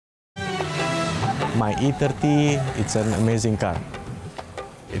My E30, it's an amazing car.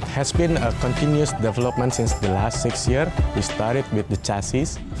 It has been a continuous development since the last 6 years. We started with the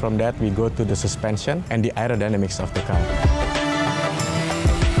chassis. From that, we go to the suspension and the aerodynamics of the car.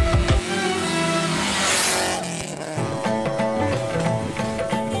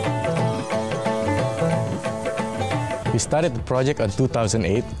 We started the project in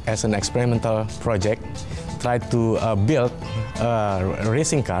 2008 as an experimental project. Tried to build a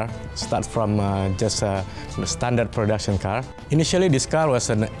racing car, start from just a standard production car. Initially, this car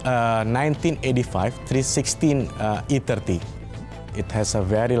was a 1985 316 E30. It has a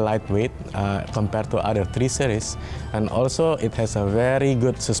very lightweight compared to other 3 Series, and also it has a very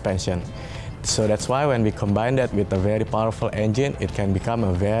good suspension. So that's why when we combine that with a very powerful engine, it can become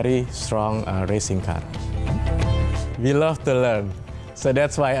a very strong racing car. We love to learn. So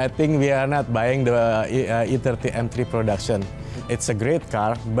that's why I think we are not buying the E30 M3 production. It's a great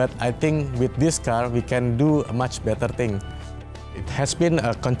car, but I think with this car we can do a much better thing. It has been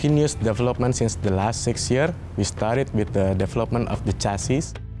a continuous development since the last 6 years. We started with the development of the chassis.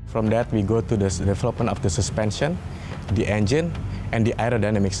 From that we go to the development of the suspension, the engine, and the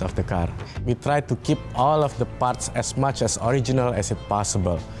aerodynamics of the car. We try to keep all of the parts as much as original as it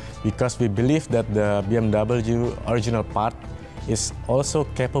possible, because we believe that the BMW original part is also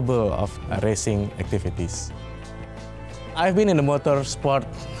capable of racing activities. I've been in the motorsport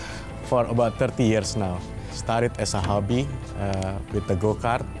for about 30 years now. Started as a hobby with the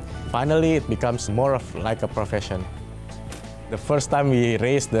go-kart. Finally, it becomes more of like a profession. The first time we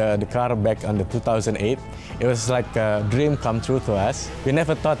raced the car back in 2008, it was like a dream come true to us. We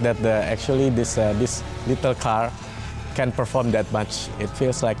never thought that actually this little car can perform that much. It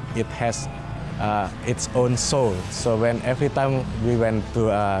feels like it has its own soul. So every time we went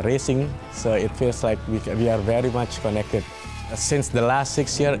to racing, so it feels like we are very much connected. Since the last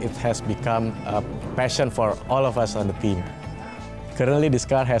 6 years, it has become a passion for all of us on the team. Currently, this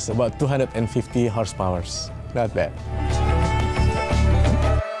car has about 250 horsepower. Not bad.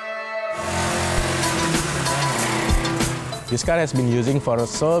 This car has been using for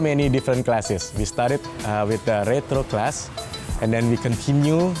so many different classes. We started with the retro class, and then we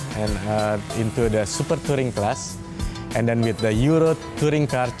continue into the Super Touring class, and then with the Euro Touring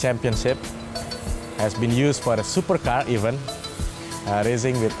Car Championship, has been used for a supercar even,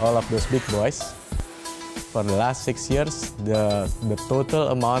 racing with all of those big boys. For the last 6 years, the total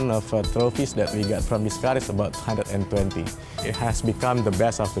amount of trophies that we got from this car is about 120. It has become the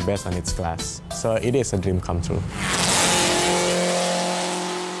best of the best on its class. So it is a dream come true.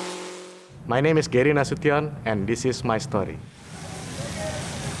 My name is Gary Nasution, and this is my story.